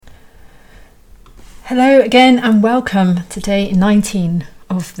Hello again and welcome to day 19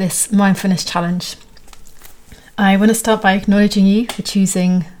 of this mindfulness challenge. I want to start by acknowledging you for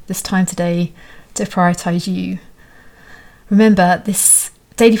choosing this time today to prioritise you. Remember, this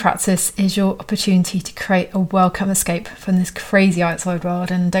daily practice is your opportunity to create a welcome escape from this crazy outside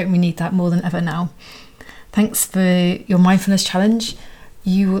world, and don't we need that more than ever now? Thanks for your mindfulness challenge.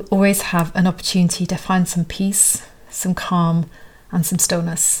 You will always have an opportunity to find some peace, some calm and some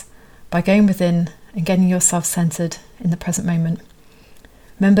stillness by going within and getting yourself centered in the present moment.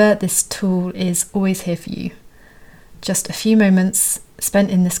 Remember, this tool is always here for you. Just a few moments spent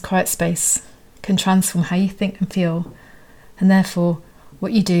in this quiet space can transform how you think and feel, and therefore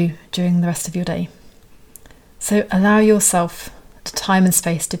what you do during the rest of your day. So allow yourself the time and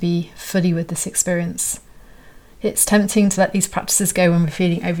space to be fully with this experience. It's tempting to let these practices go when we're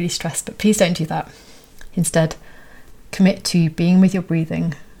feeling overly stressed, but please don't do that. Instead, commit to being with your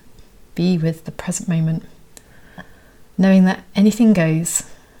breathing. Be with the present moment, knowing that anything goes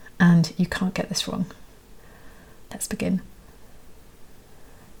and you can't get this wrong. Let's begin.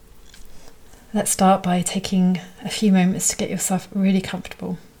 Let's start by taking a few moments to get yourself really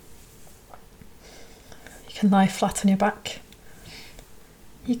comfortable. You can lie flat on your back.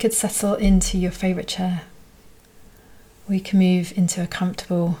 You could settle into your favourite chair, or you can move into a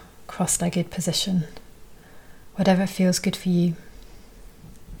comfortable cross-legged position, whatever feels good for you.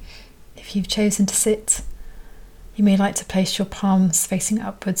 If you've chosen to sit, you may like to place your palms facing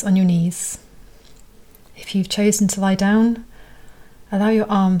upwards on your knees. If you've chosen to lie down, allow your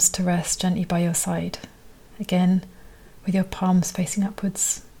arms to rest gently by your side, again with your palms facing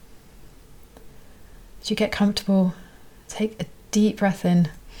upwards. As you get comfortable, take a deep breath in,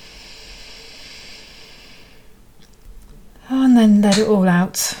 and then let it all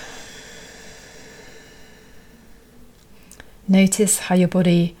out. Notice how your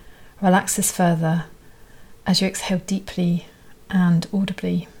body relaxes further as you exhale deeply and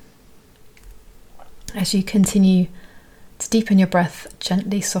audibly. As you continue to deepen your breath,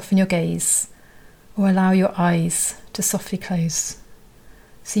 gently soften your gaze or allow your eyes to softly close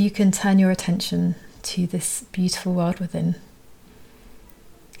so you can turn your attention to this beautiful world within.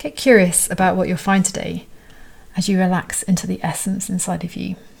 Get curious about what you'll find today as you relax into the essence inside of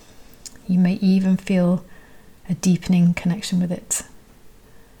you. You may even feel a deepening connection with it.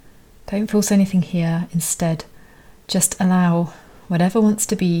 Don't force anything here. Instead, just allow whatever wants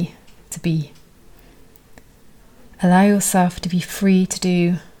to be, to be. Allow yourself to be free to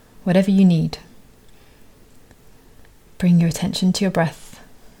do whatever you need. Bring your attention to your breath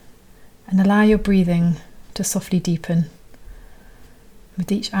and allow your breathing to softly deepen.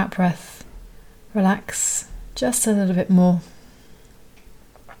 With each out-breath, relax just a little bit more.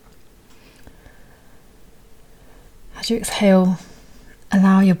 As you exhale,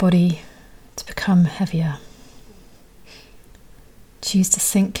 allow your body to become heavier. Choose to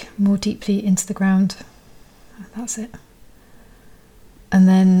sink more deeply into the ground. That's it. And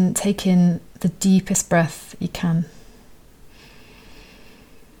then take in the deepest breath you can.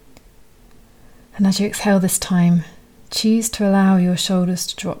 And as you exhale this time, choose to allow your shoulders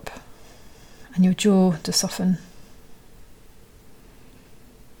to drop and your jaw to soften.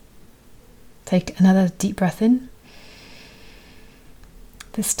 Take another deep breath in.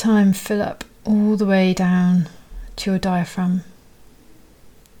 This time, fill up all the way down to your diaphragm.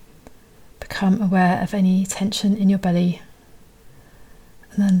 Become aware of any tension in your belly,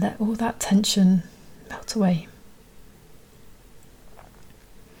 and then let all that tension melt away.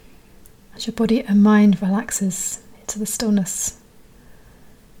 As your body and mind relaxes into the stillness,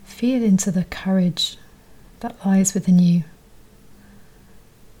 feel into the courage that lies within you.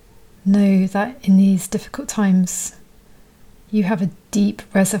 Know that in these difficult times, you have a deep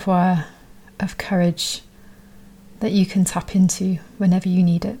reservoir of courage that you can tap into whenever you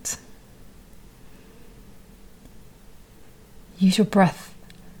need it. Use your breath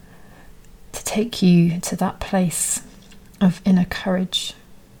to take you to that place of inner courage.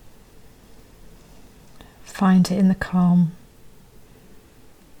 Find it in the calm.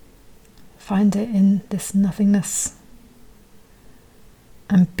 Find it in this nothingness.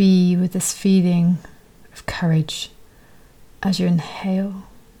 And be with this feeling of courage as you inhale,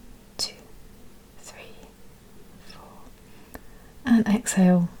 2, 3, 4, and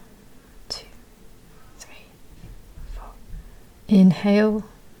exhale, 2, 3, 4. Inhale,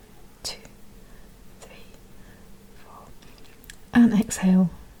 2, 3, 4, and exhale,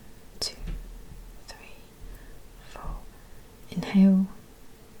 2, 3, 4. Inhale,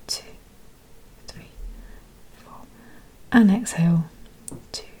 2, 3, 4, and exhale,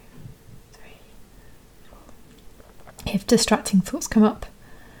 2, 3, 4. If distracting thoughts come up,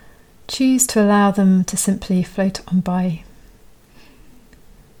 choose to allow them to simply float on by.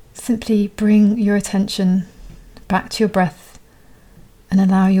 Simply bring your attention back to your breath and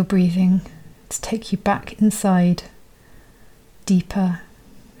allow your breathing to take you back inside, deeper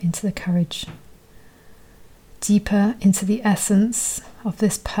into the courage, deeper into the essence of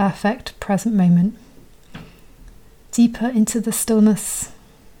this perfect present moment, deeper into the stillness.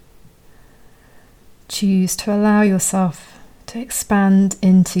 Choose to allow yourself to expand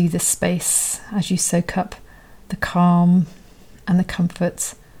into this space as you soak up the calm and the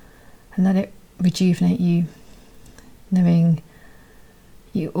comfort, and let it rejuvenate you, knowing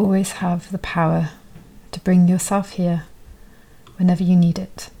you always have the power to bring yourself here whenever you need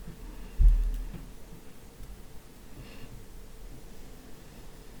it.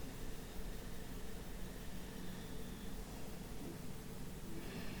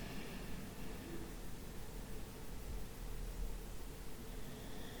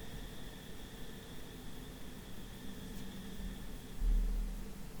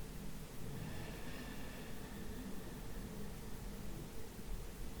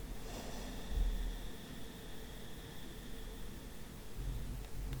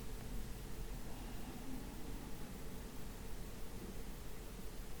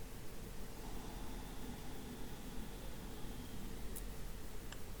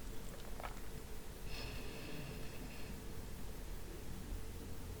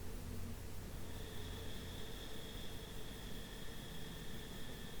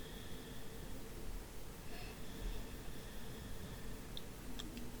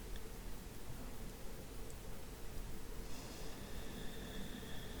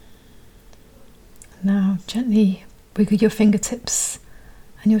 Now gently wiggle your fingertips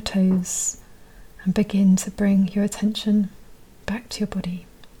and your toes and begin to bring your attention back to your body.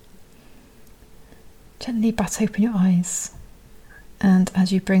 Gently bat open your eyes, and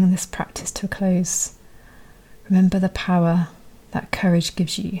as you bring this practice to a close, remember the power that courage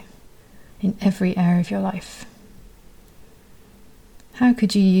gives you in every area of your life. How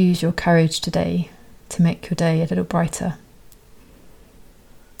could you use your courage today to make your day a little brighter?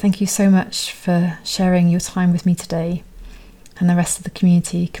 Thank you so much for sharing your time with me today and the rest of the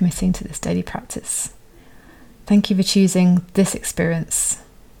community committing to this daily practice. Thank you for choosing this experience.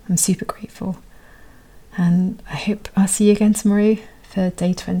 I'm super grateful. And I hope I'll see you again tomorrow for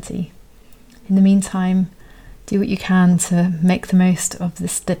day 20. In the meantime, do what you can to make the most of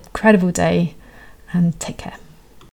this incredible day and take care.